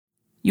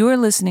You are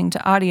listening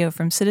to audio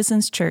from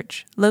Citizens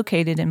Church,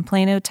 located in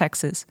Plano,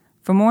 Texas.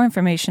 For more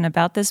information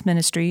about this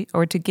ministry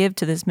or to give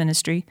to this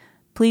ministry,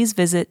 please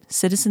visit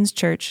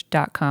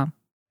citizenschurch.com.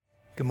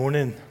 Good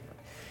morning.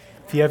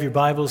 If you have your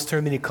Bibles,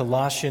 turn me to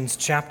Colossians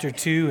chapter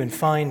 2 and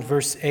find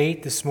verse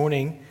 8. This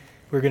morning,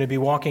 we're going to be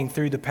walking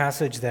through the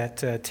passage that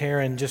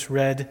Taryn just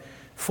read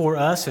for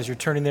us. As you're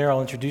turning there,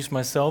 I'll introduce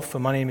myself.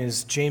 My name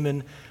is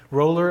Jamin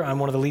Roller. I'm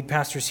one of the lead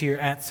pastors here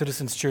at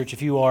Citizens Church.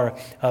 If you are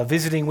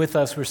visiting with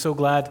us, we're so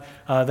glad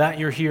that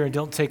you're here, and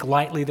don't take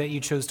lightly that you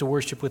chose to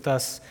worship with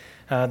us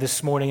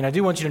this morning. And I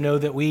do want you to know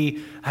that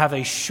we have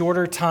a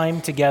shorter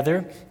time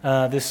together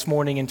this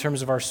morning in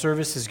terms of our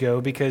services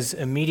go, because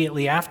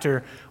immediately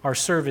after our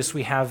service,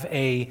 we have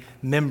a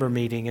member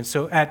meeting. And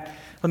so let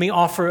me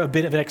offer a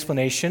bit of an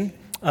explanation.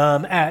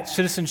 At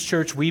Citizens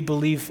Church, we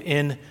believe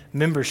in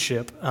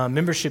membership.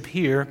 Membership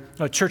here,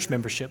 church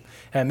membership.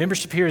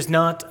 Membership here is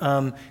not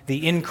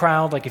the in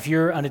crowd. Like if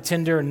you're an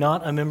attender,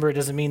 not a member, it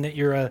doesn't mean that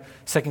you're a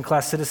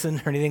second-class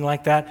citizen or anything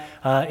like that.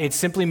 It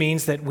simply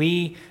means that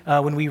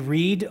when we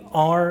read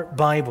our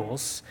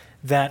Bibles,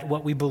 that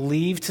what we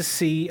believe to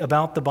see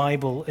about the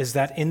Bible is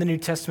that in the New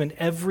Testament,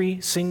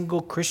 every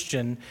single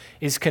Christian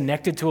is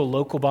connected to a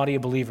local body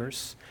of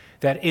believers.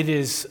 That it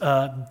is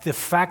the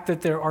fact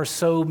that there are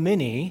so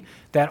many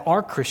that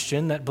are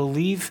Christian, that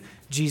believe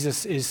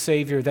Jesus is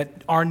Savior,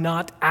 that are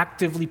not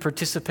actively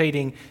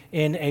participating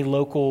in a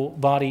local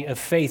body of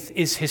faith,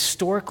 is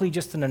historically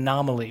just an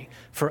anomaly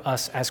for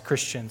us as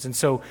Christians. And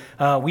so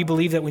we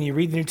believe that when you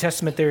read the New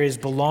Testament, there is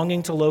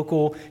belonging to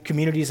local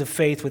communities of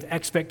faith with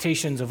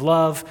expectations of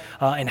love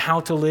and how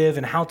to live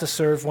and how to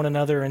serve one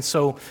another. And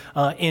so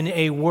in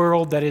a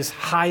world that is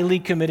highly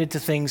committed to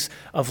things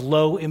of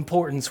low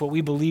importance, what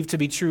we believe to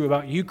be true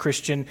about you,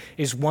 Christian,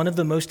 is one of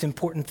the most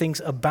important things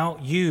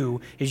about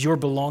you is your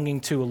belonging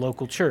to a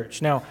local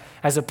church. Now,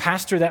 as a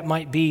pastor, that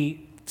might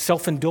be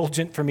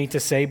self-indulgent for me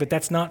to say, but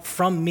that's not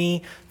from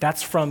me,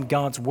 that's from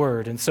God's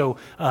Word. And so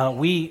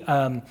we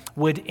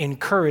would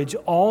encourage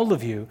all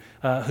of you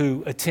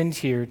who attend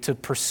here to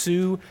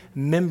pursue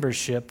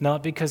membership,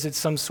 not because it's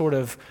some sort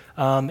of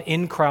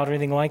in-crowd or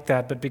anything like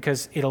that, but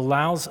because it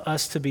allows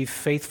us to be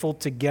faithful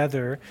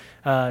together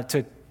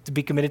to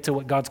be committed to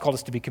what God's called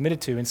us to be committed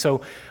to. And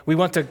so we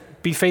want to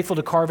be faithful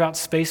to carve out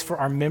space for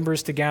our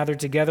members to gather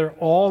together.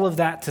 All of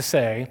that to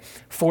say,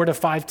 4 to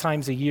 5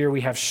 times a year,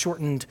 we have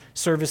shortened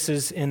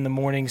services in the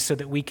morning so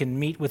that we can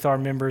meet with our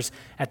members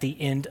at the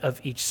end of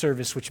each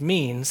service, which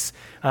means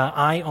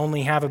I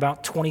only have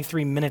about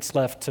 23 minutes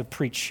left to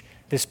preach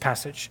this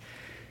passage.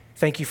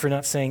 Thank you for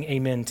not saying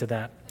amen to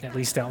that, at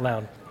least out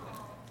loud.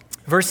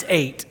 Verse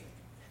 8,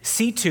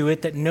 see to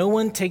it that no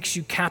one takes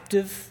you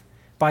captive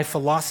by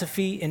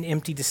philosophy and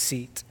empty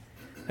deceit,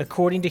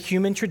 according to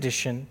human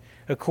tradition,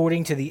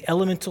 according to the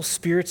elemental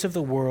spirits of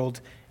the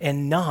world,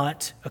 and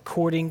not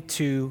according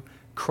to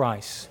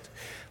Christ.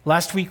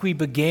 Last week we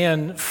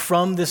began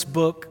from this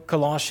book,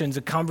 Colossians,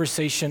 a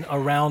conversation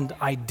around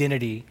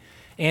identity,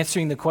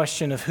 answering the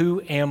question of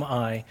who am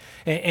I?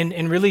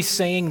 And really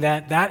saying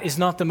that that is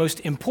not the most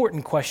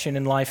important question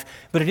in life,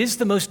 but it is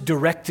the most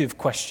directive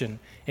question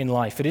in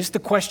life. It is the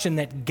question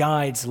that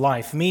guides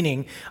life,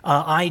 meaning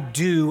I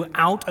do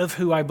out of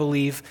who I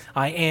believe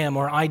I am,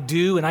 or I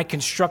do and I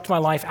construct my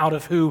life out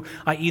of who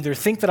I either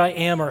think that I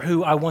am or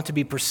who I want to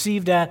be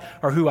perceived at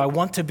or who I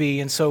want to be.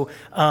 And so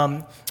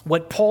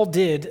what Paul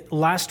did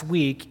last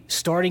week,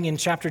 starting in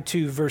chapter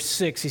 2, verse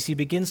 6, is he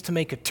begins to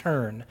make a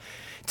turn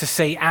to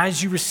say,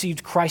 as you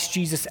received Christ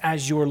Jesus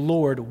as your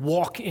Lord,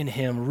 walk in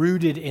him,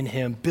 rooted in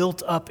him,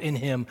 built up in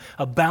him,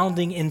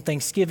 abounding in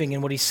thanksgiving.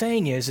 And what he's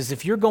saying is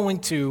if you're going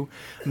to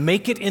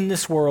make it in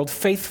this world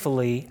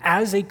faithfully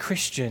as a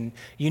Christian,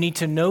 you need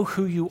to know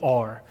who you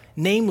are.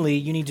 Namely,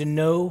 you need to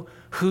know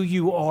who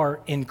you are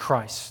in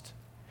Christ.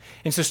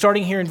 And so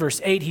starting here in verse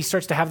 8, he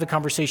starts to have the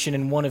conversation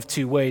in one of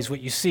two ways,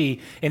 what you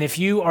see. And if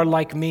you are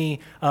like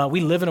me, we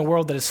live in a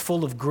world that is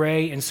full of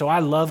gray, and so I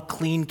love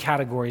clean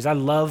categories. I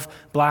love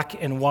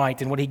black and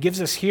white. And what he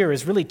gives us here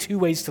is really two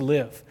ways to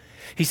live.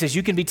 He says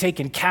you can be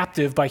taken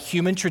captive by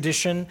human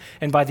tradition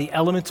and by the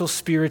elemental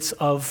spirits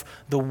of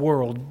the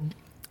world.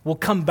 We'll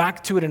come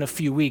back to it in a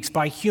few weeks.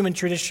 By human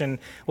tradition,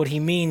 what he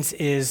means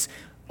is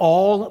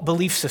all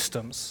belief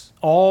systems,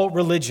 all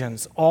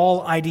religions,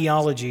 all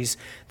ideologies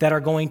that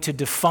are going to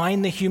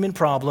define the human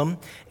problem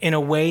in a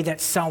way that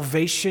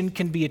salvation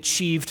can be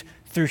achieved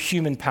through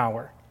human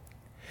power.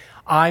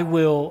 I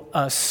will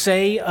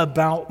say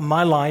about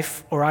my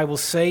life, or I will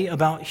say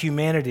about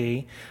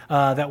humanity,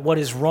 that what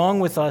is wrong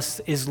with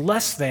us is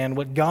less than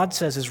what God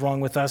says is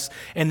wrong with us,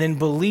 and then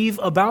believe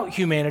about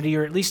humanity,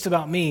 or at least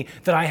about me,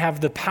 that I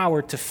have the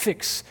power to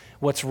fix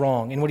what's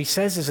wrong. And what he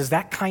says is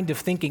that kind of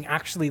thinking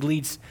actually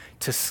leads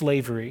to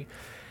slavery.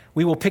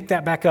 We will pick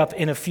that back up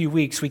in a few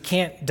weeks. We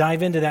can't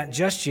dive into that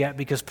just yet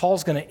because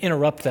Paul's going to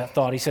interrupt that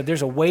thought. He said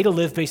there's a way to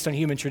live based on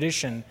human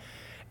tradition,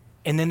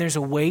 and then there's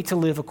a way to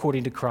live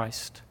according to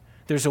Christ.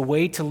 There's a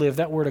way to live.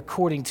 That word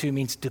according to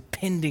means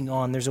depending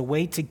on. There's a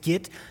way to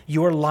get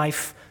your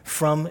life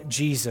from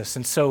Jesus.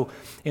 And so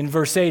in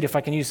verse 8, if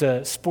I can use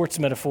a sports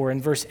metaphor, in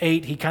verse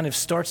 8, he kind of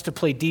starts to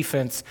play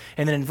defense.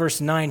 And then in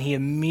verse 9, he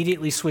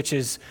immediately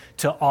switches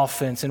to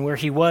offense. And where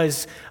he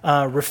was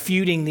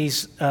refuting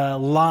these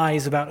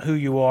lies about who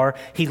you are,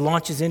 he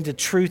launches into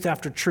truth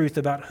after truth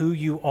about who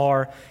you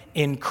are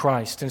in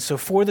Christ. And so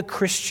for the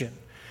Christian,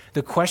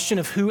 the question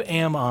of who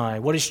am I,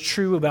 what is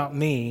true about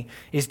me,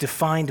 is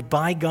defined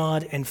by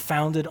God and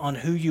founded on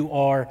who you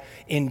are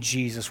in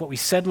Jesus. What we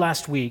said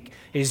last week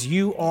is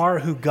you are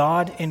who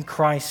God in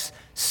Christ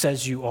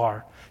says you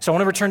are. So I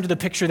want to return to the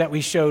picture that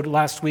we showed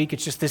last week.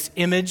 It's just this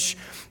image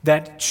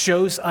that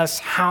shows us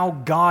how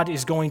God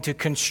is going to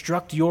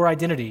construct your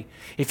identity.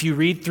 If you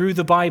read through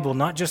the Bible,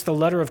 not just the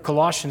letter of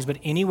Colossians, but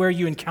anywhere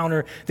you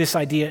encounter this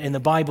idea in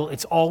the Bible,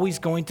 it's always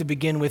going to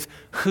begin with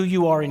who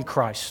you are in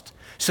Christ.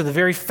 So the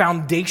very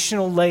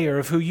foundational layer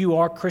of who you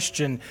are,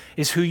 Christian,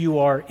 is who you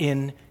are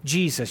in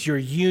Jesus, your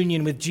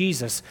union with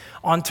Jesus.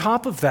 On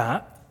top of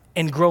that,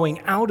 and growing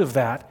out of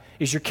that,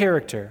 is your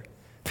character,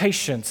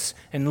 patience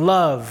and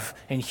love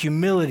and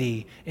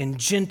humility and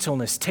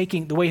gentleness,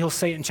 taking, the way he'll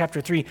say it in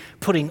chapter 3,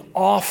 putting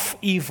off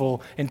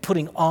evil and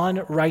putting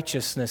on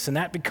righteousness. And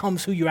that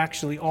becomes who you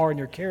actually are in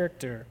your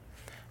character.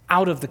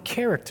 Out of the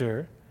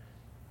character,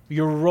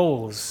 your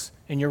roles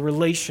and your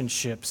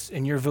relationships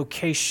and your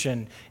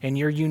vocation and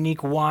your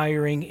unique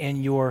wiring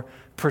and your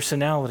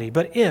personality.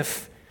 But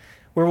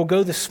where we'll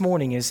go this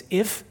morning is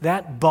if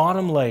that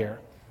bottom layer,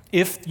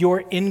 if your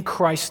in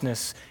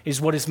Christness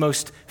is what is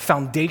most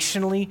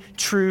foundationally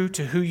true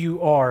to who you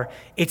are,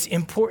 it's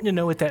important to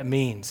know what that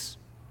means.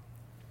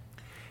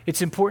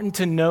 It's important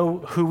to know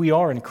who we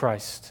are in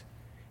Christ.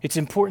 It's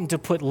important to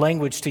put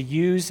language, to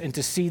use and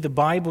to see the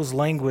Bible's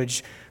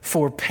language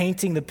for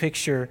painting the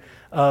picture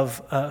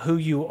of who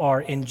you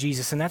are in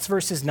Jesus. And that's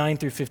verses 9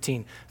 through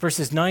 15.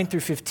 Verses 9 through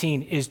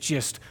 15 is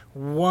just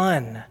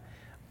one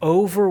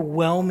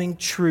overwhelming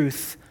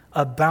truth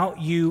about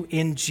you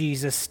in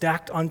Jesus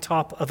stacked on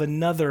top of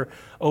another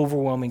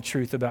overwhelming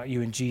truth about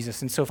you in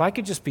Jesus. And so if I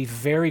could just be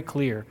very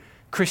clear,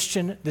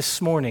 Christian,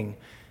 this morning,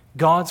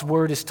 God's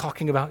word is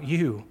talking about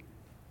you,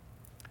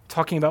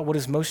 talking about what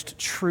is most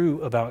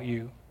true about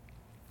you.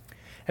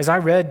 As I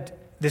read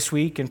this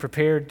week and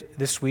prepared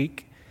this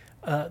week,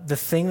 the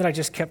thing that I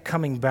just kept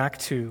coming back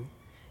to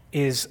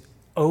is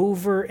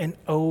over and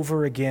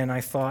over again,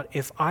 I thought,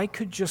 if I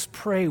could just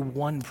pray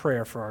one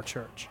prayer for our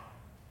church,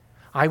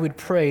 I would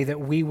pray that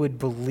we would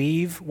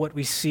believe what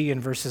we see in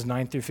verses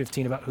 9 through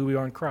 15 about who we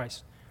are in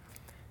Christ.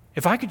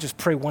 If I could just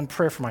pray one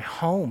prayer for my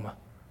home,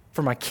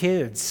 for my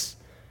kids,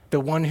 the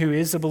one who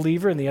is a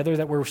believer and the other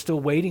that we're still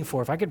waiting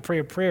for, if I could pray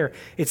a prayer,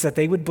 it's that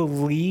they would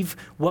believe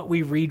what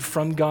we read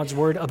from God's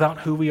word about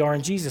who we are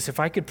in Jesus. If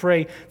I could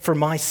pray for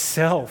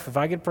myself, if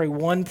I could pray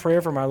one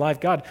prayer for my life,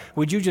 God,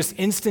 would you just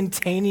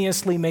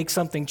instantaneously make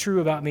something true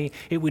about me?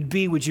 It would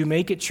be, would you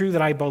make it true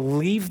that I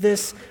believe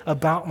this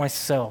about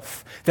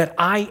myself, that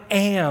I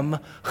am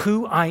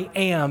who I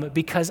am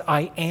because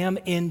I am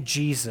in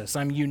Jesus.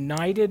 I'm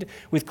united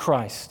with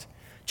Christ.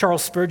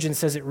 Charles Spurgeon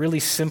says it really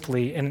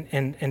simply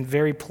and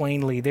very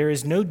plainly. There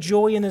is no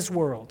joy in this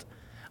world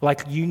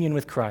like union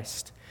with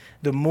Christ.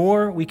 The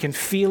more we can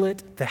feel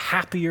it, the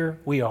happier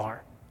we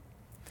are.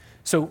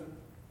 So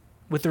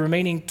with the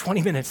remaining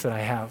 20 minutes that I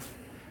have,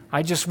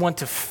 I just want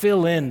to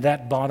fill in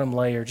that bottom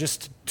layer,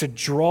 just to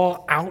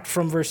draw out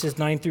from verses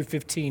 9 through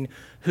 15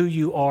 who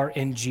you are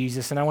in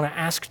Jesus. And I want to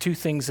ask two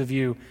things of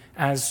you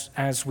as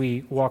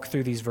we walk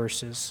through these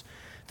verses.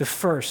 The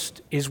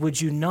first is, would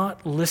you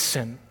not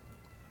listen?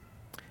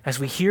 As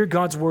we hear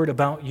God's word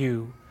about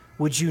you,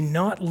 would you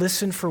not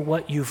listen for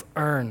what you've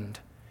earned?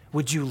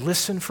 Would you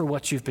listen for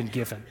what you've been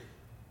given?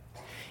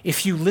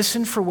 If you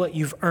listen for what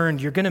you've earned,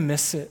 you're going to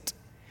miss it.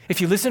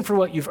 If you listen for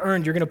what you've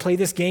earned, you're going to play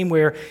this game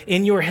where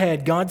in your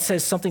head, God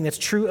says something that's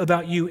true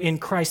about you in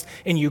Christ,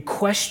 and you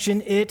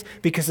question it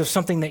because of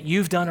something that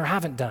you've done or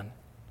haven't done.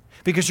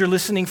 Because you're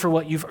listening for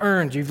what you've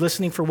earned. You're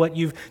listening for what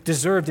you've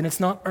deserved, and it's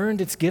not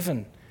earned, it's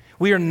given.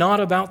 We are not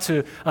about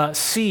to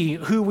see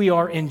who we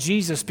are in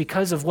Jesus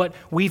because of what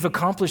we've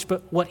accomplished,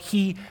 but what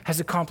he has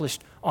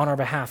accomplished on our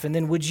behalf. And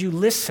then would you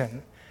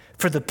listen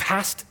for the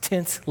past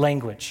tense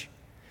language?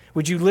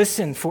 Would you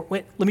listen for,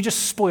 wait, let me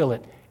just spoil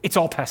it. It's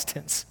all past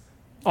tense.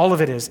 All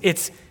of it is.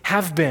 It's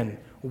have been,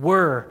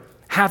 were,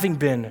 having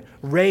been,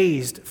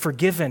 raised,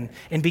 forgiven.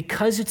 And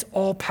because it's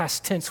all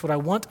past tense, what I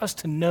want us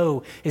to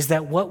know is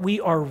that what we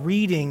are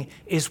reading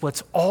is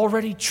what's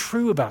already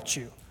true about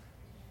you.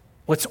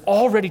 What's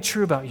already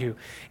true about you.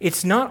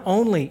 It's not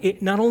only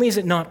is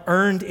it not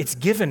earned, it's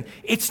given.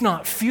 It's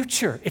not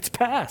future, it's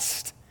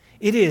past.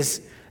 It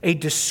is a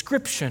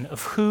description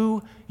of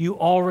who you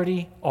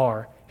already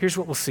are. Here's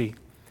what we'll see.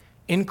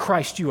 In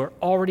Christ, you are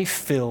already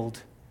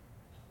filled.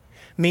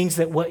 Means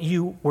that what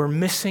you were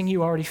missing,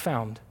 you already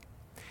found.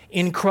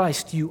 In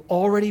Christ, you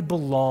already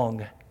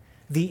belong.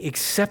 The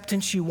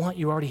acceptance you want,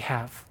 you already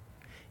have.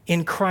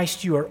 In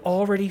Christ, you are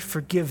already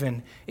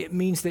forgiven. It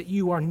means that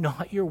you are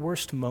not your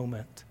worst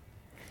moment.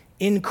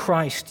 In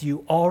Christ,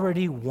 you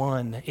already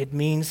won. It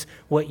means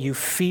what you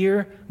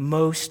fear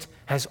most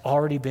has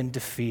already been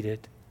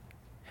defeated.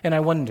 And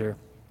I wonder,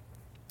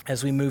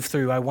 as we move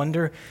through, I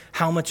wonder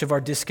how much of our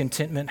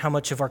discontentment, how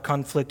much of our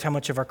conflict, how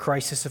much of our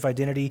crisis of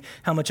identity,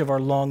 how much of our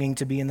longing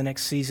to be in the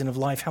next season of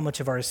life, how much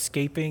of our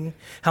escaping,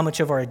 how much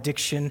of our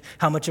addiction,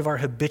 how much of our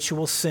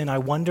habitual sin, I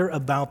wonder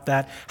about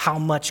that, how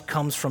much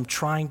comes from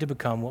trying to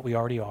become what we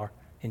already are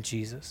in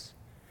Jesus.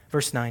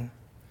 Verse 9.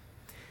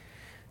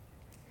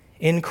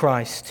 In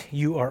Christ,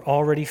 you are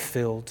already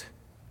filled.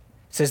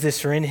 It says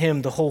this, for in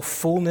him the whole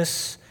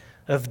fullness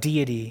of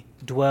deity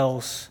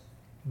dwells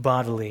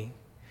bodily.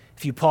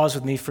 If you pause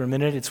with me for a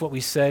minute, it's what we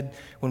said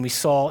when we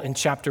saw in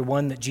chapter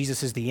 1 that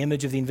Jesus is the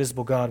image of the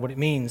invisible God. What it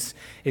means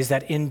is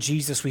that in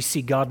Jesus we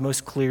see God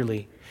most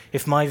clearly.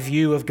 If my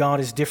view of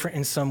God is different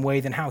in some way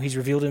than how he's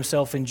revealed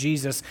himself in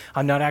Jesus,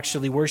 I'm not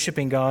actually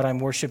worshiping God, I'm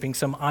worshiping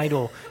some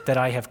idol that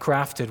I have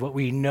crafted. What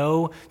we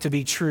know to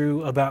be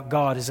true about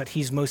God is that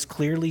he's most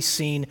clearly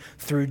seen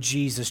through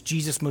Jesus.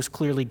 Jesus most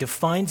clearly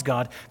defines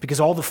God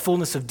because all the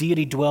fullness of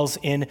deity dwells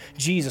in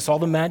Jesus, all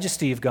the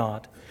majesty of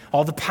God,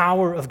 all the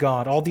power of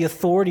God, all the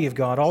authority of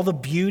God, all the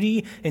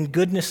beauty and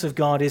goodness of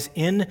God is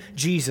in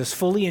Jesus,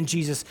 fully in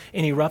Jesus,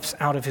 and erupts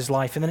out of his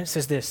life. And then it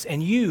says this,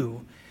 and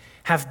you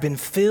have been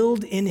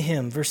filled in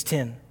him, verse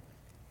 10,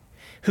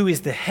 who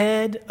is the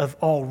head of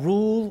all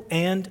rule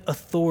and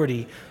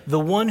authority. The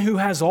one who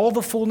has all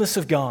the fullness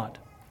of God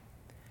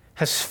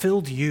has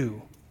filled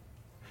you.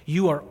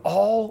 You are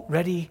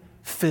already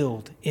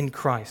filled in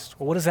Christ.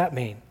 Well, what does that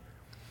mean?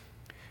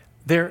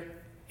 There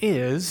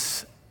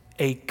is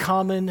a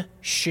common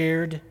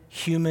shared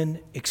human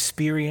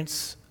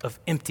experience of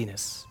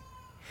emptiness.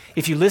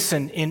 If you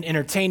listen in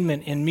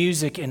entertainment, in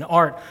music, in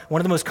art,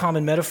 one of the most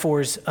common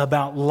metaphors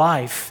about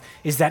life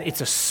is that it's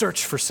a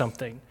search for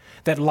something.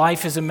 That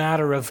life is a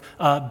matter of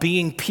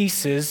being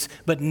pieces,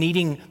 but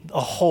needing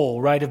a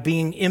whole, right? Of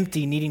being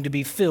empty, needing to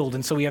be filled.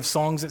 And so we have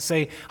songs that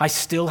say, I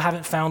still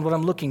haven't found what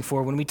I'm looking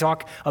for. When we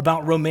talk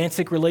about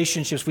romantic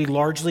relationships, we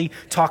largely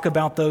talk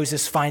about those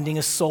as finding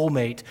a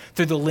soulmate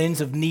through the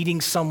lens of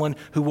needing someone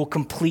who will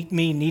complete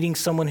me, needing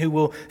someone who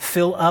will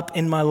fill up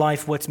in my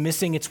life what's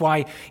missing. It's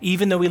why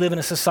even though we live in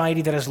a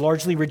society that has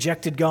largely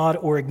rejected God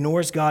or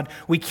ignores God,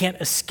 we can't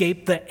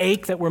escape the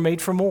ache that we're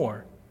made for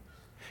more.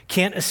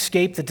 Can't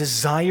escape the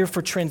desire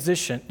for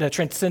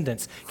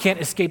transcendence,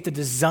 can't escape the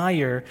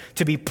desire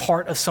to be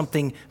part of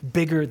something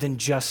bigger than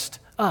just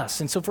us.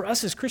 And so for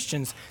us as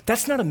Christians,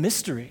 that's not a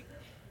mystery.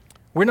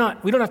 We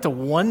don't have to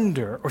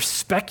wonder or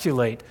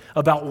speculate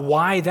about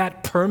why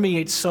that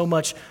permeates so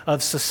much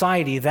of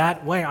society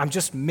that way. I'm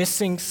just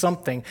missing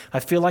something. I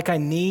feel like I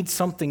need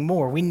something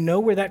more. We know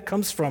where that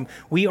comes from.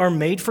 We are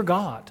made for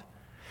God,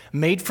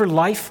 made for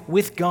life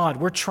with God.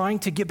 We're trying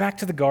to get back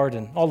to the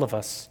garden, all of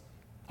us.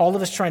 All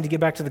of us trying to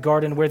get back to the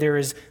garden where there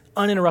is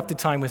uninterrupted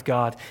time with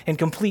God and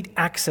complete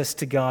access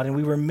to God. And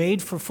we were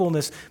made for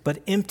fullness, but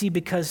empty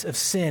because of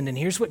sin. And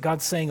here's what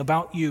God's saying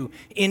about you.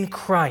 In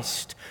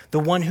Christ, the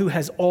one who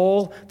has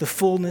all the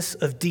fullness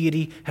of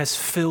deity has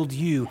filled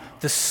you.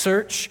 The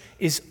search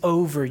is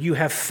over. You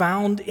have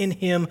found in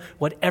him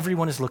what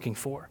everyone is looking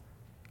for.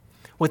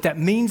 What that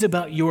means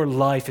about your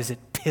life is it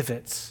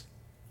pivots.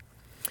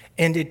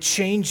 And it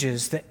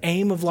changes, the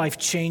aim of life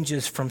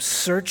changes from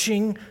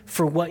searching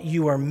for what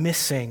you are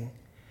missing,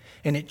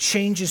 and it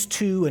changes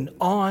to an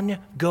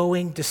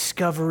ongoing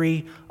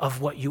discovery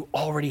of what you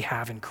already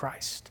have in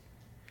Christ.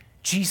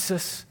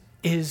 Jesus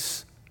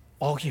is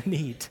all you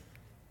need.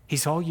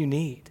 He's all you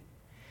need.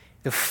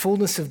 The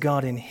fullness of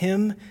God in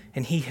him,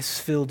 and he has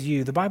filled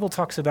you. The Bible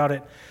talks about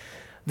it,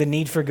 the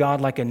need for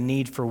God like a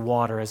need for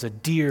water. As a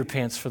deer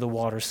pants for the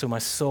water, so my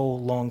soul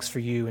longs for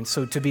you. And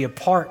so to be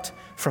apart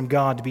from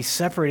God, to be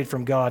separated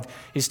from God,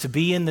 is to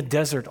be in the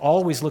desert,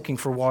 always looking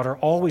for water,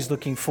 always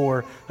looking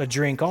for a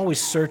drink,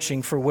 always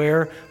searching for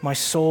where my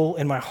soul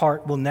and my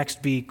heart will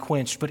next be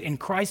quenched. But in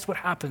Christ, what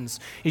happens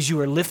is you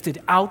are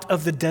lifted out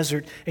of the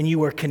desert and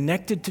you are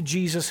connected to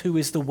Jesus, who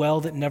is the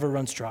well that never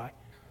runs dry.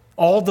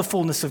 All the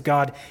fullness of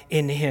God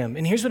in him.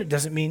 And here's what it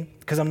doesn't mean,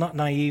 because I'm not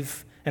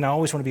naive and I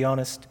always want to be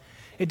honest.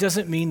 It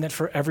doesn't mean that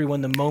for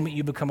everyone, the moment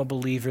you become a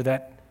believer,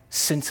 that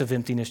sense of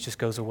emptiness just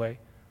goes away.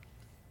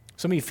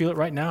 Some of you feel it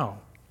right now.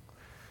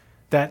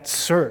 That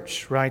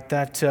search, right?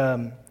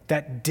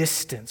 That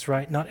distance,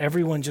 right? Not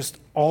everyone just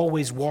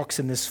always walks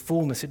in this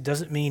fullness. It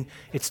doesn't mean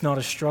it's not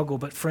a struggle.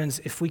 But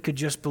friends, if we could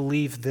just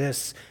believe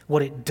this,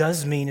 what it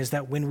does mean is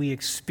that when we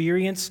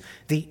experience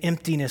the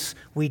emptiness,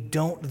 we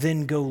don't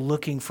then go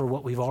looking for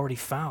what we've already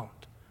found.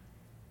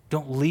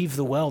 Don't leave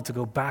the well to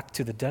go back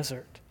to the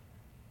desert.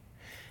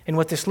 And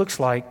what this looks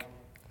like,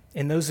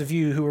 and those of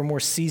you who are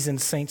more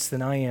seasoned saints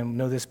than I am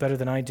know this better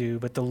than I do,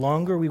 but the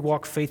longer we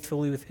walk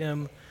faithfully with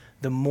him,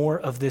 the more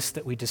of this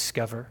that we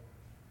discover.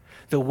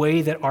 The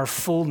way that our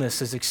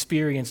fullness is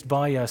experienced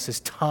by us is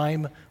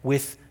time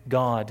with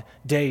God,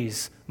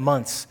 days,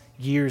 months,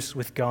 years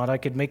with God. I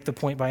could make the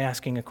point by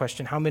asking a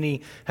question. How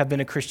many have been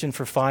a Christian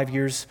for 5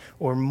 years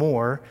or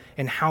more?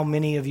 And how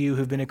many of you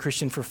who've been a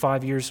Christian for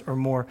 5 years or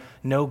more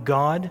know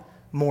God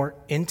more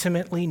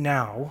intimately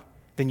now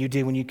than you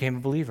did when you became a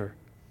believer?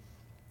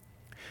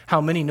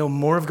 How many know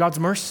more of God's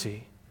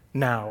mercy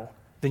now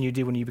than you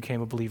did when you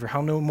became a believer?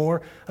 How know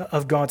more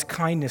of God's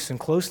kindness and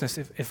closeness?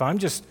 If I'm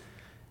just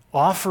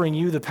offering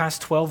you the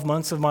past 12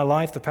 months of my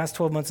life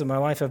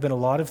have been a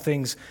lot of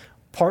things.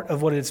 Part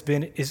of what it's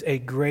been is a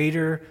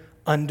greater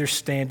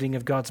understanding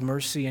of God's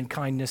mercy and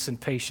kindness and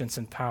patience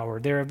and power.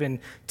 There have been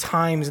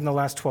times in the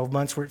last 12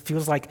 months where it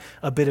feels like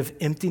a bit of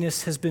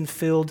emptiness has been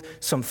filled.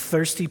 Some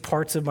thirsty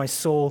parts of my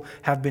soul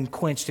have been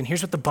quenched. And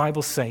here's what the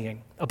Bible's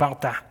saying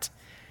about that.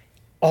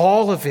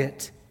 All of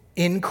it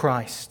in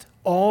Christ.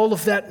 All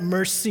of that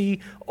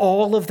mercy,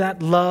 all of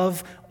that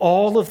love,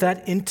 all of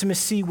that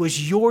intimacy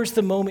was yours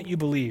the moment you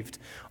believed.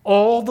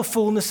 All the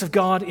fullness of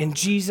God in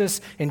Jesus,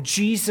 and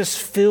Jesus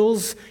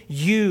fills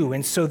you.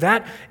 And so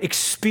that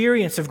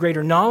experience of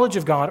greater knowledge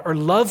of God or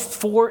love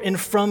for and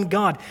from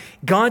God,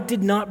 God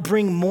did not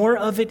bring more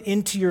of it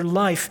into your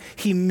life.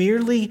 He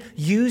merely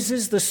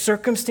uses the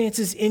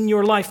circumstances in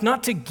your life,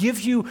 not to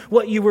give you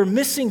what you were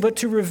missing, but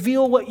to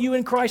reveal what you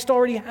in Christ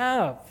already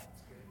have.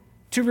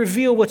 To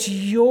reveal what's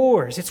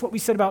yours. It's what we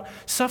said about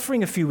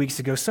suffering a few weeks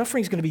ago.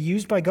 Suffering is going to be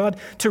used by God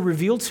to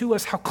reveal to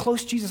us how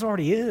close Jesus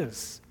already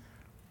is,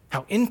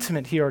 how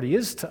intimate he already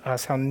is to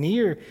us, how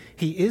near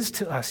he is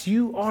to us.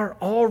 You are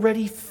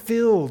already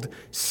filled.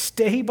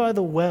 Stay by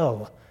the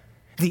well.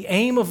 The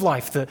aim of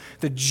life,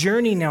 the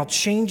journey now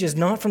changes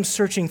not from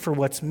searching for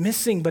what's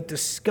missing, but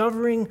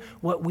discovering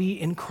what we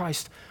in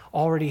Christ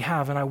already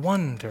have. And I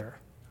wonder,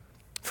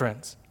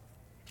 friends,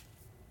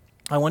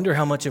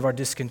 how much of our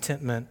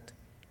discontentment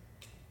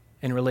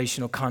in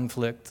relational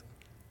conflict,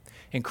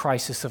 in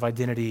crisis of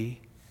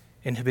identity,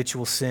 in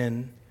habitual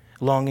sin,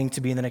 longing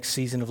to be in the next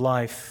season of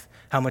life,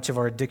 how much of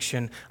our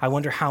addiction, I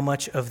wonder how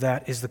much of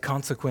that is the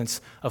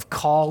consequence of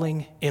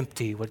calling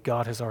empty what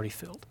God has already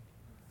filled.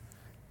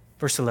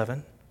 Verse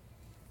 11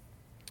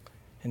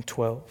 and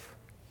 12.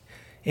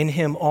 In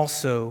him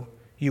also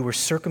you were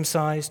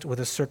circumcised with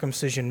a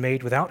circumcision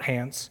made without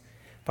hands,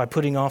 by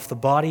putting off the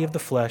body of the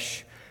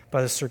flesh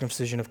by the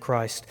circumcision of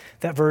Christ.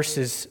 That verse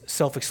is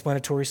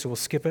self-explanatory, so we'll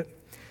skip it.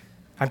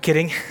 I'm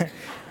kidding.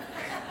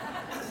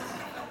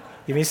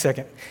 Give me a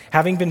second.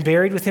 Having been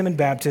buried with him in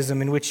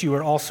baptism, in which you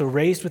were also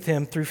raised with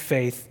him through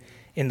faith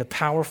in the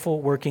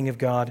powerful working of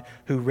God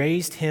who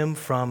raised him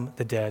from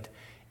the dead.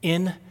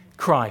 In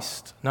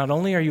Christ, not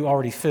only are you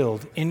already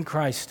filled, in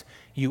Christ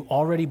you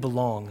already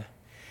belong.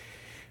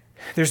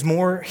 There's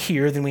more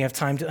here than we have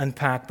time to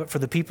unpack, but for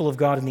the people of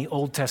God in the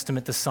Old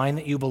Testament, the sign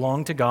that you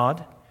belong to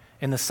God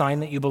and the sign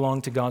that you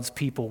belong to God's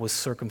people was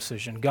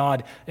circumcision.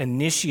 God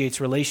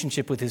initiates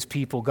relationship with his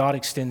people. God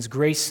extends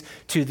grace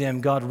to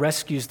them. God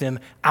rescues them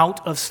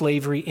out of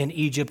slavery in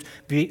Egypt,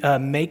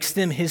 makes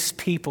them his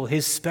people,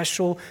 his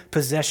special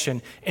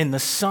possession. And the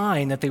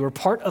sign that they were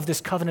part of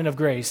this covenant of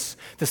grace,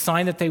 the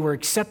sign that they were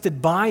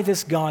accepted by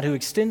this God who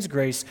extends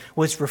grace,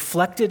 was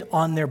reflected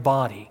on their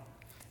body.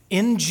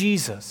 In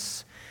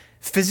Jesus,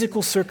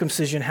 physical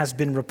circumcision has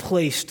been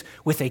replaced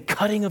with a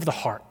cutting of the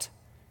heart.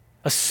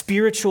 A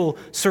spiritual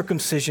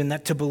circumcision,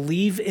 that to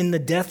believe in the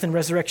death and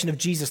resurrection of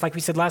Jesus, like we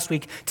said last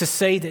week, to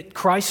say that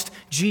Christ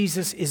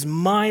Jesus is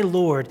my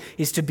Lord,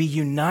 is to be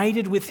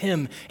united with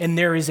him. And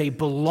there is a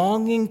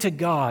belonging to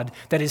God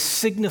that is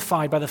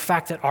signified by the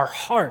fact that our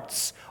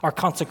hearts are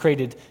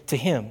consecrated to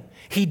him.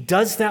 He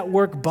does that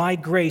work by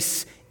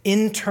grace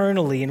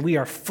internally, and we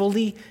are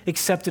fully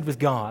accepted with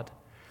God.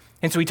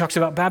 And so he talks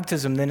about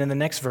baptism then in the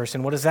next verse.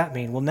 And what does that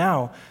mean? Well,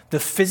 now the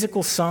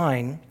physical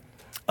sign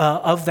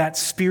of that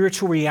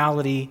spiritual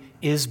reality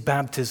is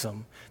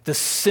baptism. The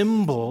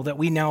symbol that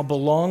we now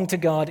belong to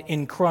God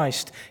in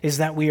Christ is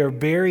that we are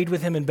buried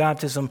with him in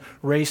baptism,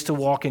 raised to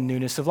walk in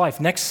newness of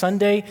life. Next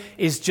Sunday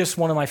is just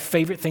one of my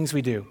favorite things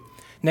we do.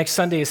 Next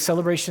Sunday is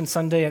Celebration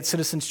Sunday at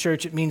Citizens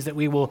Church. It means that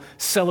we will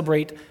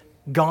celebrate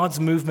God's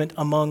movement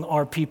among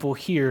our people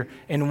here.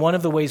 And one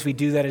of the ways we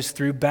do that is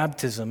through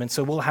baptism. And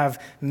so we'll have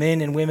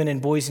men and women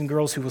and boys and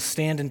girls who will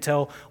stand and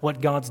tell what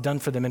God's done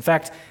for them. In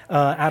fact,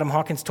 Adam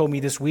Hawkins told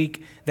me this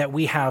week that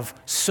we have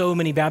so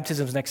many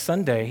baptisms next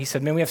Sunday. He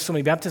said, man, we have so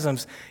many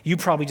baptisms, you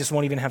probably just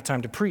won't even have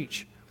time to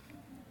preach.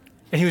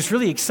 And he was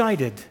really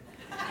excited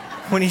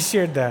when he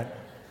shared that.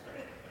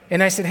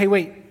 And I said, hey,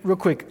 wait, real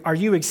quick. Are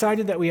you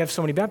excited that we have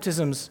so many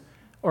baptisms,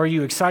 or are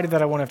you excited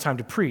that I won't have time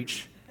to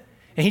preach?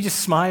 And he just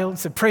smiled and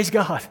said, praise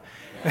God.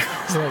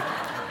 I was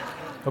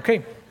like,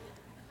 okay.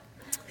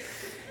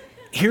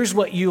 Here's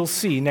what you'll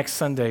see next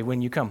Sunday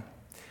when you come.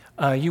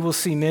 You will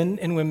see men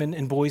and women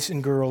and boys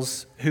and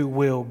girls who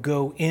will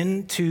go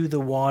into the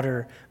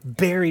water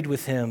buried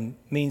with him,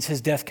 means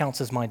his death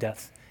counts as my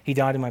death. He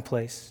died in my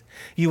place.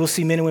 You will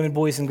see men and women,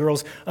 boys and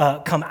girls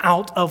come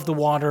out of the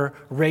water,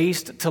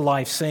 raised to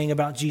life, saying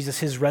about Jesus,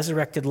 his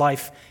resurrected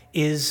life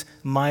is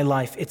my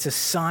life. It's a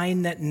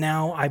sign that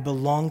now I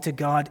belong to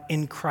God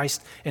in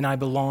Christ and I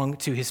belong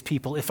to his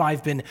people. If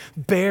I've been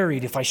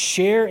buried, if I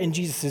share in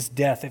Jesus'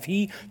 death, if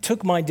he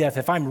took my death,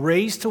 if I'm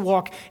raised to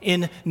walk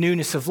in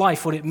newness of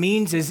life, what it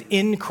means is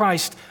in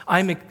Christ,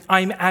 I'm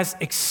as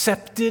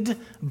accepted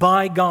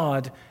by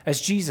God as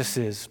Jesus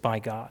is by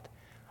God.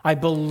 I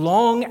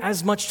belong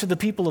as much to the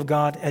people of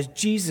God as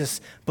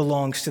Jesus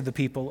belongs to the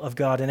people of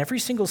God. And every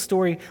single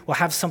story will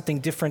have something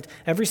different.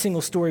 Every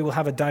single story will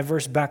have a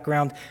diverse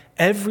background.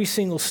 Every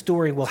single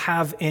story will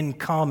have in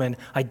common,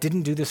 I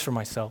didn't do this for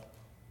myself.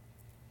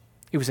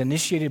 It was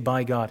initiated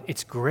by God.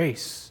 It's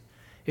grace.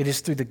 It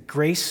is through the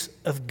grace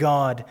of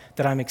God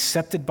that I'm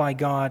accepted by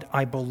God,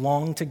 I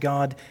belong to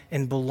God,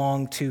 and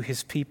belong to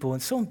his people.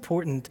 And so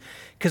important,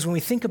 because when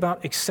we think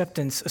about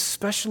acceptance,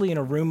 especially in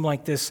a room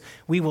like this,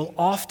 we will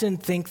often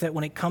think that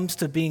when it comes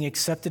to being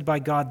accepted by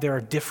God, there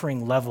are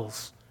differing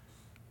levels.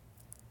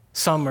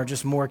 Some are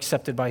just more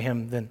accepted by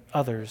him than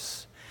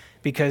others,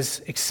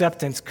 because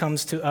acceptance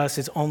comes to us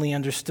is only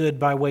understood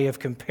by way of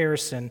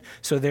comparison.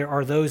 So there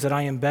are those that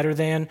I am better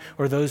than,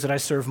 or those that I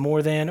serve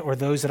more than, or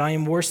those that I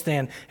am worse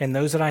than, and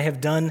those that I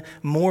have done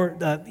more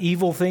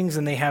evil things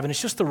than they have. And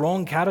it's just the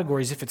wrong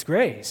categories if it's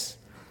grace.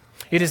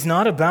 It is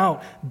not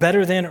about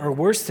better than or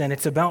worse than.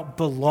 It's about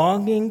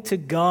belonging to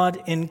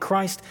God in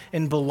Christ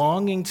and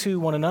belonging to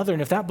one another.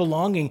 And if that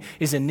belonging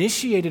is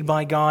initiated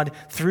by God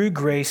through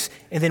grace,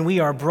 and then we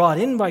are brought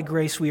in by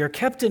grace, we are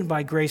kept in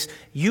by grace,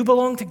 you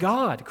belong to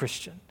God,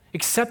 Christian.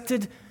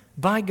 Accepted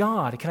by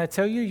God. Can I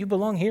tell you, you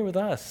belong here with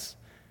us.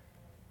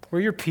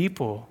 We're your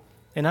people.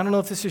 And I don't know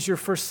if this is your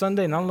first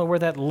Sunday, and I don't know where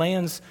that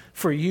lands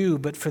for you,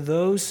 but for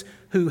those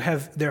who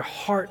have their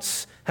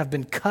hearts have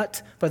been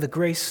cut by the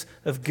grace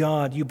of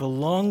God, you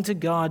belong to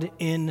God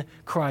in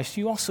Christ.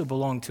 You also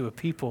belong to a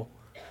people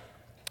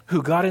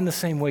who got in the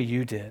same way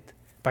you did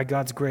by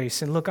God's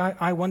grace. And look,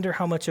 I wonder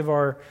how much of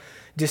our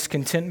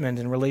discontentment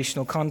and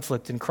relational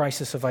conflict and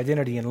crisis of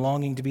identity and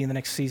longing to be in the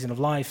next season of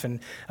life, and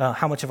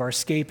how much of our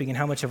escaping and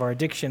how much of our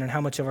addiction and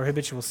how much of our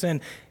habitual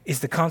sin is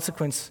the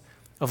consequence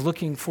of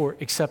looking for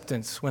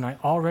acceptance when I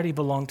already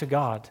belong to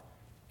God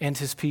and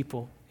his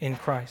people in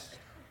Christ.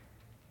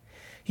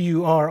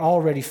 You are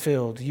already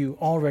filled, you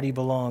already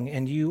belong,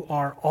 and you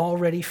are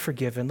already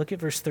forgiven. Look at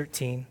verse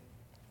 13.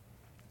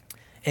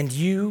 And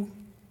you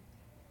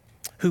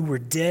who were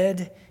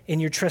dead in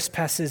your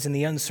trespasses and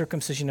the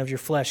uncircumcision of your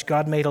flesh,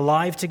 God made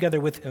alive together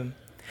with him,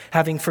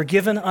 having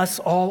forgiven us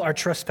all our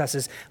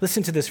trespasses.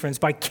 Listen to this, friends.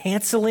 By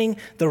canceling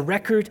the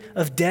record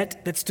of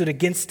debt that stood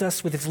against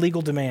us with its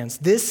legal demands.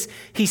 This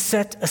he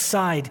set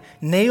aside,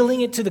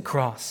 nailing it to the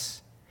cross.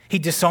 He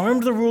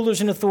disarmed the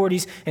rulers and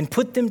authorities and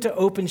put them to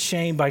open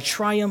shame by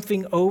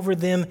triumphing over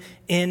them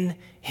in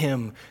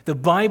him. The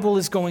Bible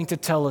is going to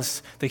tell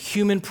us the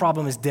human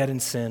problem is dead in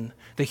sin.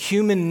 The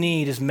human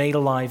need is made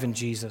alive in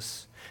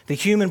Jesus. The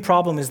human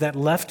problem is that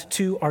left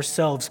to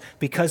ourselves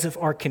because of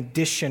our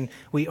condition,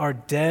 we are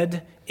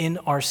dead in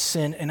our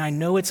sin. And I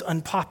know it's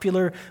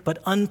unpopular, but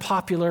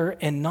unpopular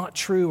and not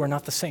true are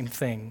not the same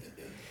thing.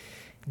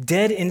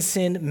 Dead in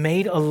sin,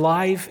 made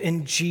alive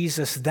in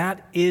Jesus.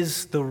 That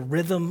is the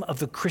rhythm of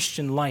the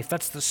Christian life.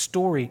 That's the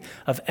story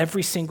of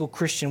every single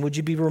Christian. Would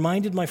you be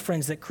reminded, my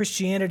friends, that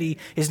Christianity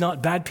is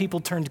not bad people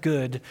turned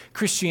good.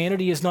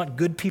 Christianity is not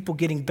good people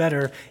getting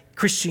better.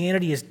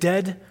 Christianity is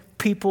dead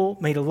people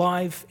made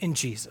alive in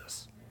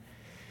Jesus.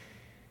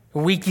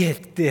 We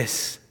get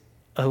this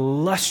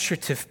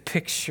illustrative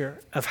picture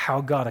of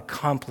how God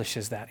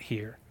accomplishes that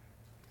here.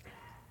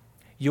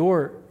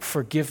 Your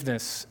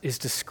forgiveness is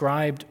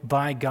described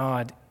by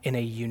God in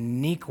a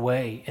unique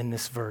way in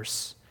this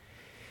verse.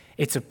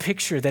 It's a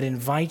picture that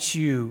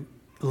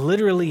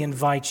literally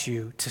invites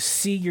you to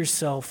see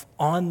yourself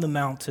on the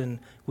mountain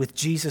with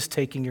Jesus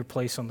taking your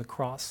place on the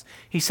cross.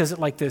 He says it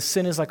like this: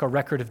 sin is like a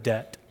record of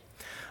debt.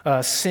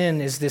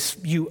 Sin is this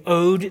you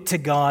owed to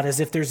God,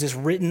 as if there's this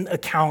written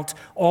account,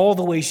 all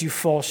the ways you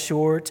fall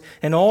short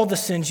and all the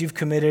sins you've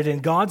committed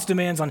and God's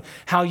demands on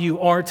how you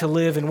are to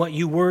live and what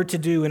you were to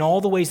do and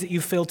all the ways that you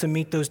failed to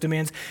meet those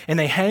demands. And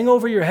they hang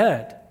over your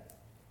head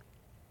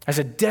as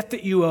a debt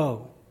that you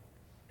owe.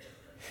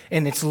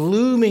 And it's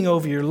looming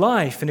over your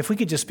life. And if we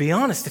could just be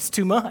honest, it's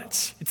too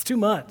much. It's too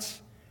much.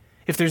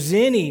 If there's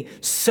any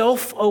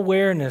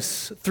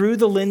self-awareness through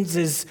the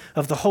lenses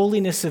of the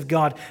holiness of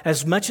God,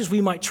 as much as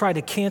we might try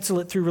to cancel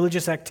it through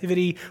religious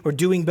activity or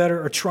doing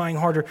better or trying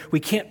harder, we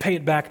can't pay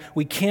it back.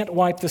 We can't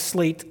wipe the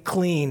slate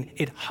clean.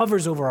 It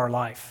hovers over our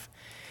life.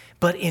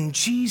 But in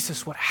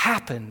Jesus, what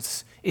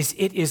happens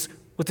is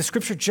what the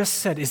scripture just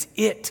said is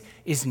it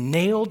is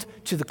nailed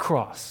to the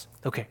cross.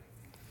 Okay.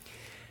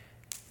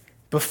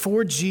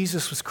 Before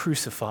Jesus was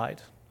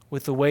crucified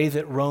with the way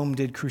that Rome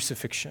did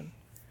crucifixion,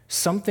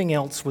 something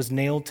else was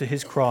nailed to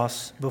his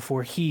cross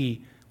before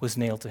he was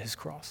nailed to his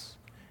cross.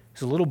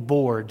 There's a little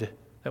board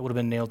that would have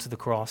been nailed to the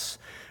cross.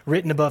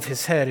 Written above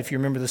his head, if you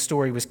remember the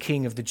story, was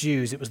King of the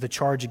Jews. It was the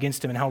charge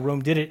against him. And how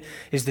Rome did it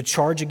is the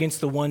charge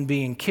against the one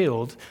being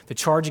killed, the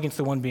charge against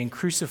the one being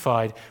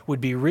crucified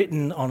would be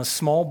written on a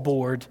small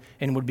board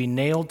and would be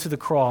nailed to the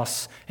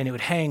cross, and it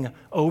would hang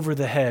over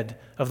the head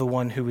of the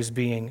one who was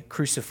being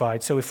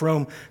crucified. So if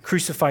Rome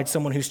crucified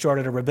someone who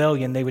started a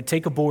rebellion, they would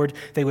take a board,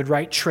 they would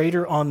write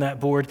traitor on that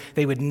board,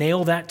 they would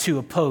nail that to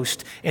a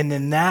post, and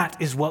then that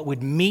is what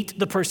would meet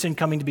the person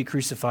coming to be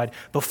crucified.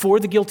 Before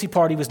the guilty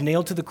party was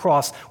nailed to the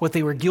cross, what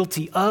they were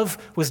guilty of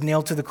was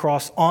nailed to the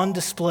cross on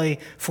display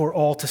for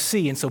all to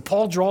see. And so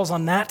Paul draws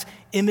on that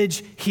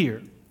image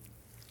here.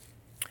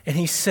 And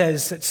he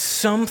says that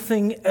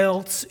something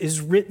else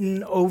is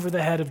written over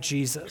the head of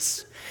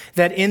Jesus.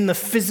 That in the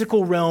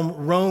physical realm,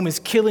 Rome is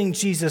killing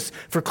Jesus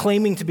for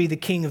claiming to be the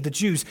king of the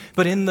Jews.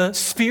 But in the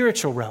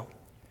spiritual realm,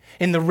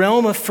 in the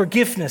realm of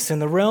forgiveness, in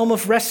the realm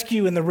of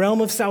rescue, in the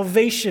realm of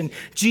salvation,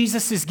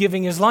 Jesus is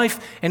giving his life.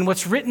 And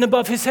what's written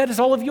above his head is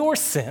all of your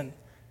sin.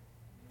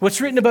 What's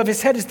written above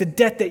his head is the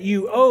debt that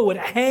you owe. What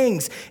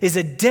hangs is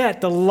a debt,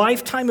 the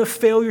lifetime of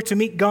failure to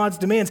meet God's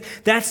demands.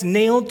 That's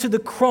nailed to the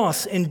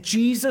cross, and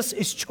Jesus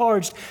is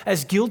charged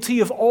as guilty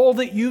of all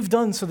that you've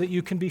done so that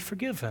you can be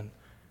forgiven.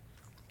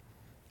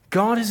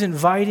 God is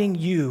inviting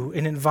you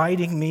and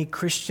inviting me,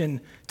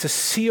 Christian, to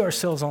see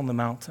ourselves on the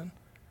mountain.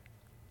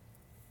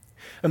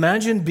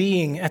 Imagine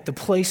being at the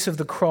place of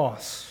the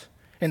cross,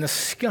 and the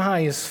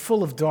sky is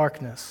full of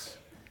darkness.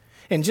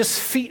 And just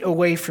feet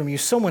away from you,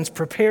 someone's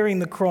preparing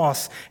the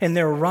cross, and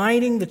they're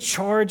writing the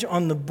charge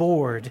on the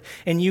board.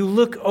 And you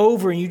look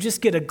over, and you just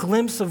get a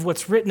glimpse of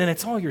what's written, and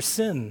it's all your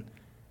sin.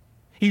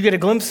 You get a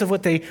glimpse of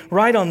what they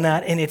write on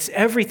that, and it's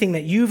everything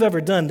that you've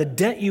ever done, the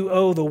debt you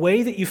owe, the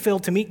way that you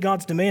failed to meet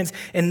God's demands,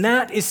 and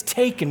that is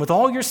taken with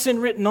all your sin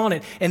written on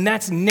it, and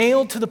that's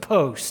nailed to the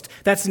post.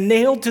 That's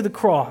nailed to the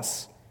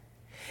cross.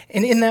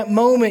 And in that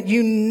moment,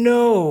 you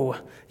know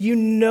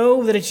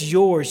that it's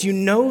yours. You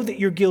know that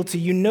you're guilty.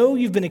 You know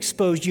you've been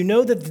exposed. You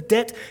know that the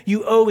debt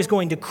you owe is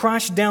going to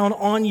crash down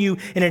on you.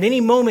 And at any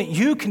moment,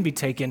 you can be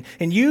taken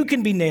and you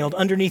can be nailed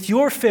underneath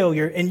your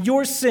failure and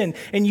your sin.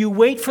 And you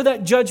wait for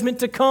that judgment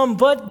to come.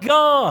 But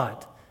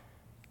God,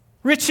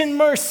 rich in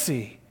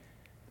mercy,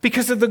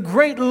 because of the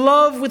great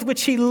love with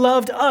which he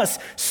loved us,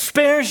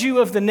 spares you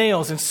of the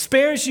nails and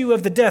spares you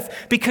of the death,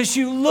 because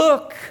you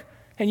look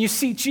and you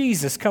see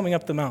Jesus coming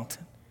up the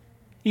mountain.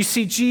 You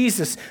see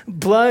Jesus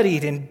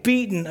bloodied and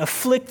beaten,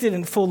 afflicted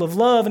and full of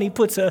love, and he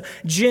puts a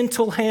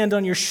gentle hand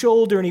on your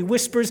shoulder and he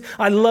whispers,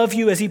 "I love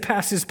you," as he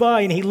passes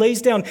by, and he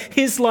lays down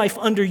his life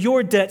under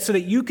your debt so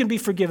that you can be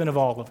forgiven of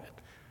all of it.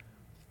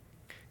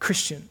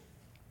 Christian,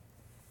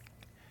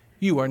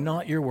 you are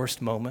not your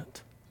worst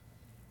moment.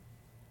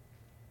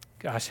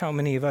 Gosh, how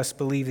many of us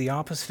believe the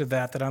opposite of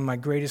that I'm my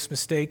greatest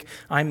mistake,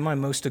 I'm my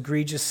most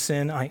egregious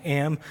sin, I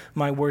am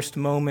my worst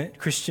moment.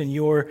 Christian,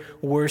 your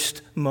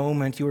worst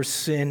moment, your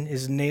sin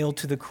is nailed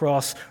to the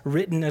cross,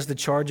 written as the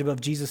charge above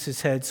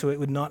Jesus' head so it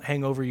would not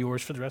hang over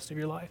yours for the rest of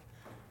your life.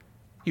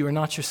 You are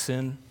not your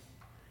sin.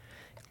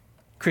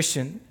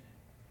 Christian,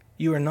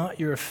 you are not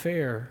your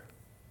affair.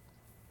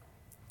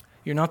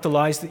 You're not the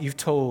lies that you've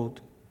told.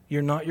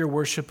 You're not your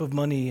worship of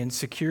money and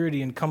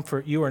security and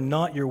comfort. You are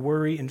not your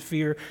worry and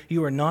fear.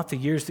 You are not the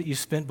years that you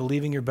spent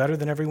believing you're better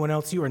than everyone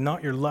else. You are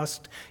not your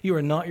lust. You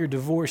are not your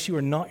divorce. You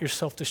are not your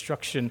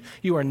self-destruction.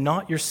 You are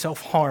not your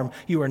self-harm.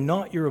 You are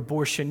not your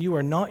abortion. You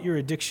are not your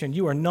addiction.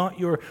 You are not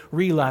your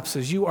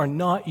relapses. You are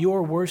not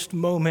your worst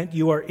moment.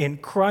 You are in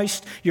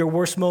Christ, your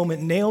worst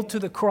moment nailed to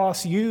the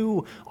cross.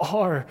 You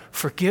are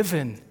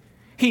forgiven.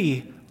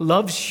 He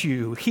loves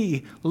you.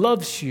 He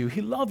loves you.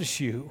 He loves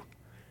you.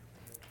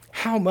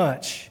 How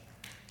much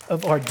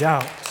of our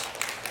doubt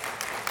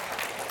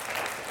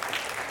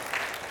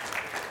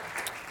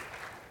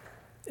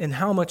and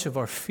how much of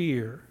our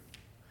fear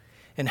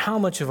and how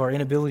much of our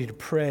inability to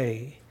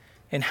pray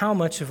and how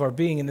much of our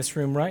being in this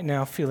room right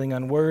now feeling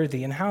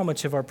unworthy and how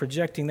much of our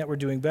projecting that we're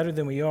doing better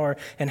than we are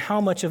and how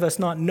much of us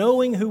not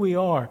knowing who we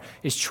are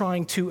is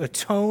trying to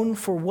atone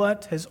for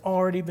what has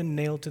already been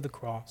nailed to the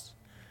cross.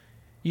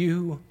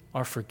 You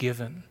are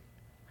forgiven.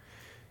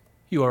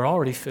 You are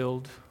already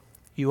filled.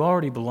 You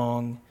already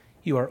belong.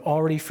 You are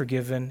already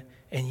forgiven,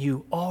 and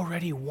you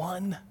already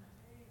won.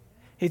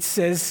 It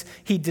says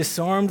he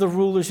disarmed the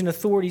rulers and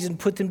authorities and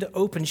put them to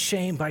open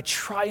shame by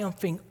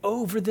triumphing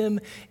over them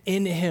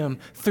in him.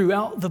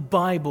 Throughout the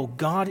Bible,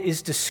 God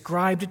is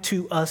described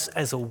to us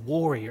as a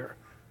warrior,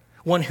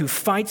 one who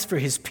fights for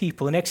his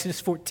people. In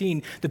Exodus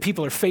 14, the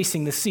people are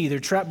facing the sea. They're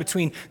trapped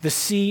between the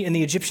sea and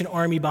the Egyptian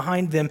army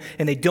behind them,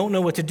 and they don't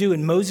know what to do.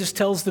 And Moses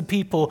tells the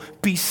people,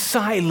 "Be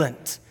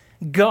silent.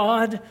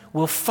 God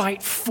will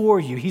fight for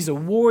you." He's a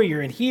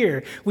warrior. And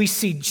here we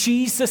see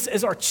Jesus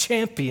as our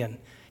champion.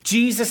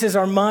 Jesus is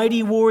our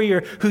mighty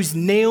warrior who's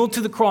nailed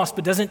to the cross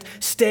but doesn't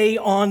stay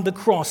on the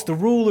cross. The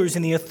rulers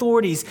and the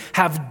authorities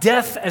have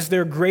death as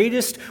their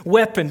greatest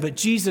weapon, but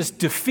Jesus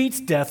defeats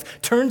death,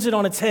 turns it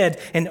on its head,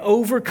 and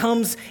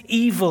overcomes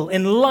evil.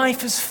 And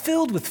life is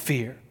filled with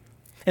fear.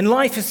 And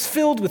life is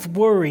filled with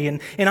worry, and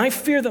I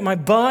fear that my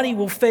body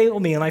will fail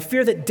me, and I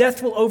fear that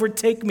death will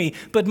overtake me,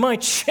 but my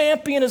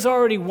champion has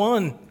already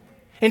won.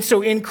 And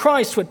so in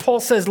Christ, what Paul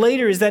says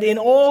later is that in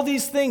all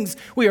these things,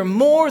 we are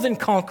more than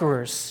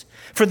conquerors.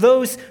 For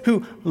those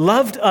who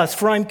loved us,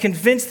 for I'm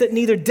convinced that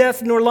neither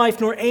death nor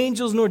life, nor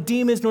angels, nor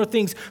demons, nor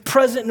things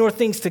present, nor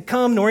things to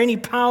come, nor any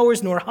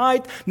powers, nor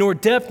height, nor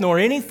depth, nor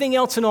anything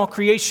else in all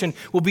creation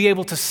will be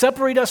able to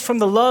separate us from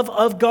the love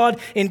of God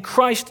in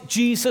Christ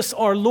Jesus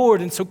our Lord.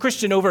 And so,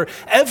 Christian, over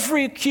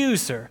every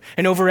accuser,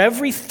 and over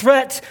every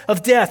threat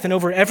of death, and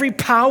over every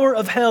power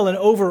of hell, and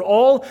over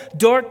all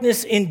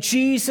darkness, in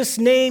Jesus'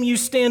 name you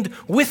stand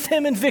with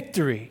him in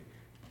victory.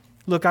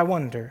 Look, I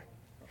wonder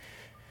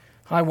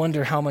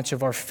how much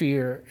of our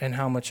fear and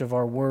how much of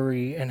our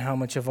worry and how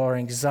much of our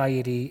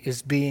anxiety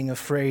is being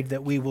afraid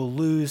that we will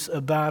lose a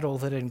battle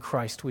that in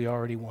Christ we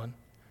already won.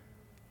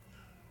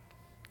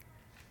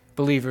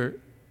 Believer,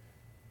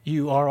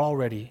 you are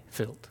already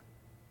filled.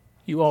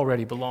 You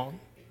already belong.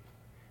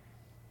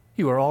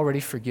 You are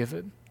already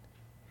forgiven.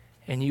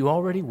 And you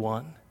already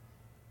won.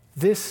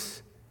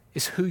 This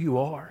is who you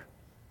are.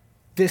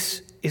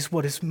 This is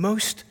what is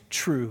most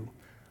true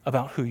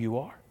about who you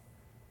are.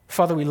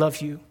 Father, we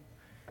love you.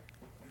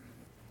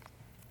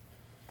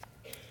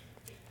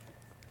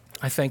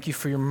 I thank you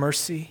for your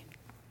mercy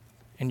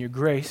and your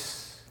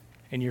grace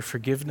and your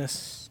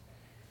forgiveness.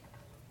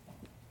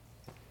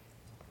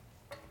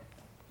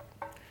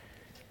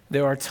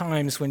 There are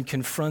times when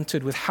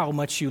confronted with how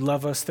much you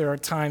love us, there are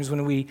times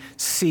when we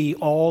see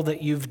all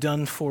that you've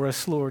done for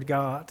us, Lord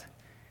God,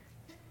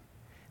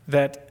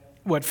 that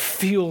what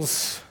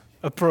feels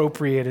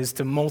appropriate is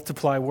to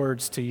multiply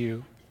words to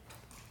you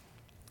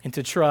and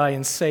to try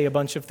and say a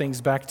bunch of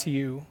things back to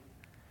you.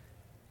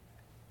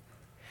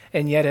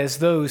 And yet, as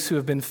those who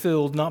have been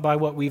filled not by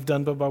what we've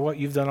done, but by what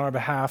you've done on our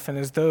behalf, and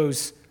as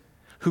those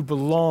who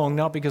belong,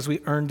 not because we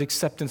earned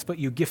acceptance, but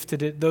you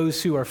gifted it,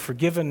 those who are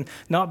forgiven,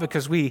 not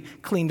because we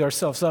cleaned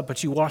ourselves up,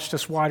 but you washed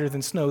us whiter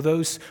than snow,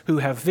 those who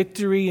have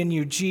victory in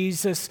you,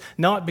 Jesus,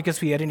 not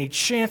because we had any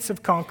chance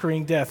of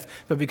conquering death,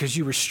 but because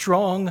you were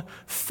strong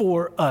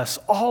for us.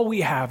 All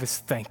we have is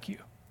thank you.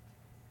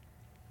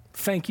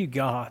 Thank you,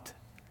 God.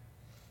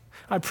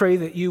 I pray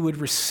that you would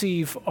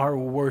receive our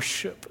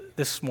worship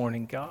this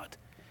morning, God,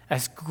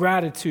 as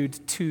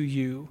gratitude to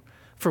you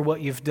for what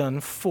you've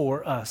done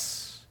for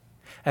us,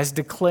 as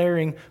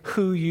declaring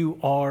who you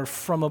are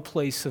from a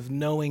place of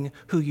knowing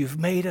who you've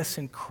made us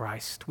in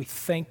Christ. We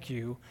thank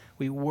you,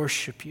 we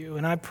worship you,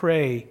 and I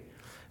pray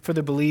for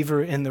the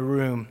believer in the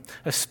room,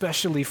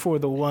 especially for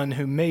the one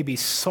who maybe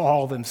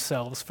saw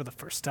themselves for the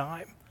first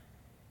time.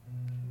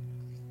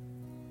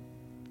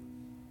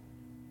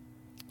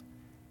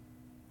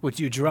 Would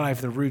you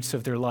drive the roots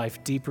of their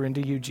life deeper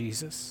into you,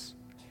 Jesus?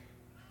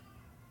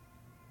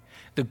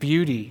 The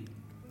beauty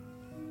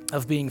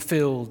of being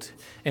filled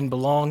and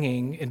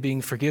belonging and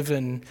being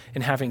forgiven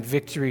and having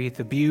victory,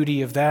 the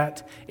beauty of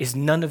that is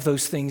none of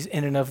those things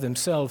in and of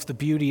themselves. The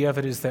beauty of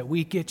it is that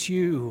we get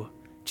you,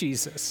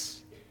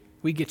 Jesus.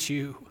 We get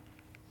you.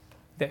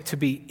 That to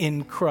be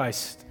in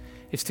Christ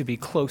is to be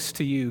close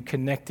to you,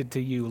 connected to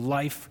you,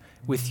 life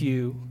with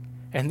you,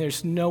 and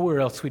there's nowhere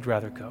else we'd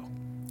rather go.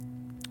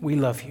 We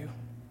love you.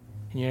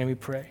 In your name we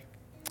pray.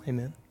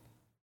 Amen.